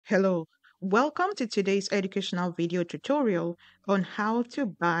Hello, welcome to today's educational video tutorial on how to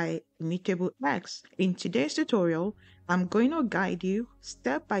buy Immutable X. In today's tutorial, I'm going to guide you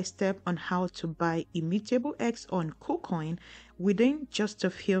step by step on how to buy Immutable X on KuCoin within just a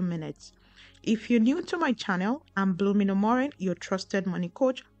few minutes. If you're new to my channel, I'm Umoren, your trusted money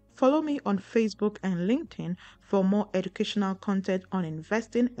coach. Follow me on Facebook and LinkedIn for more educational content on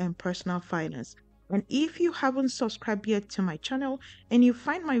investing and personal finance. And if you haven't subscribed yet to my channel and you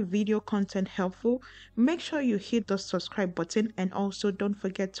find my video content helpful, make sure you hit the subscribe button and also don't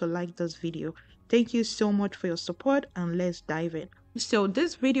forget to like this video. Thank you so much for your support and let's dive in. So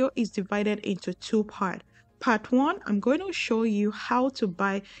this video is divided into two parts. Part 1, I'm going to show you how to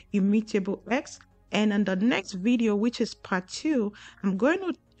buy Immutable X, and in the next video, which is part 2, I'm going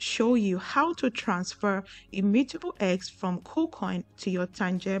to show you how to transfer Immutable X from KuCoin to your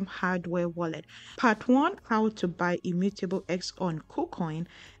Tangem hardware wallet. Part 1, how to buy Immutable X on KuCoin.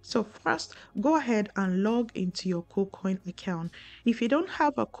 So first, go ahead and log into your KuCoin account. If you don't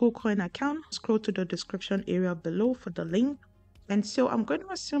have a KuCoin account, scroll to the description area below for the link. And so I'm going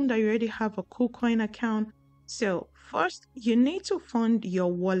to assume that you already have a KuCoin account. So first, you need to fund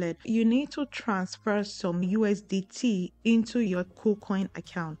your wallet. You need to transfer some USDT into your KuCoin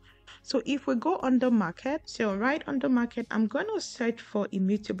account. So if we go under market, so right under market, I'm going to search for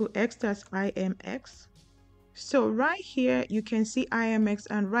Immutable X, that's IMX. So right here, you can see IMX,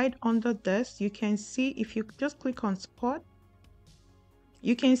 and right under this, you can see if you just click on spot,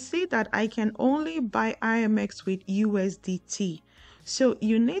 you can see that I can only buy IMX with USDT. So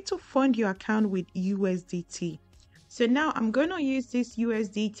you need to fund your account with USDT. So now I'm going to use this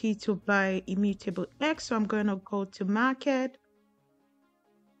USDT to buy Immutable X. So I'm going to go to market.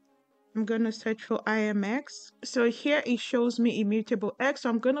 I'm going to search for IMX. So here it shows me Immutable X. So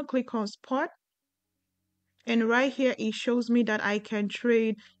I'm going to click on spot. And right here, it shows me that I can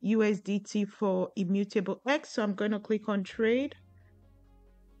trade USDT for Immutable X. So I'm going to click on trade.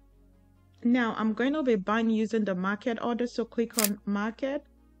 Now I'm going to be buying using the market order, so click on market.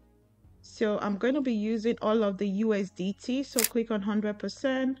 So I'm going to be using all of the USDT, so click on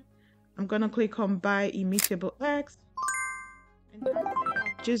 100%. I'm going to click on buy Immutable X, and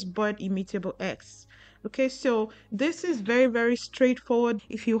just bought Immutable X. Okay, so this is very straightforward.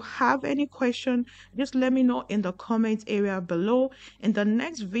 If you have any question, just let me know in the comments area below. In the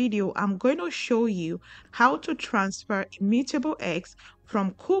next video, I'm going to show you how to transfer Immutable X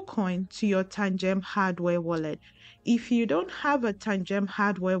from KuCoin to your Tangem hardware wallet. If you don't have a Tangem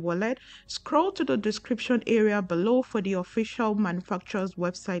hardware wallet, scroll to the description area below for the official manufacturer's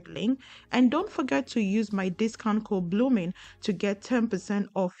website link, and don't forget to use my discount code BLOOMING to get 10%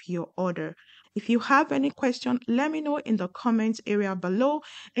 off your order. If you have any question, let me know in the comments area below.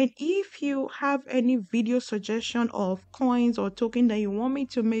 And if you have any video suggestion of coins or token that you want me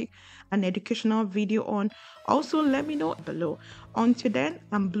to make an educational video on, also let me know below. Until then,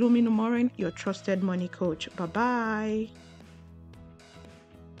 I'm Umoren, your trusted money coach. Bye bye.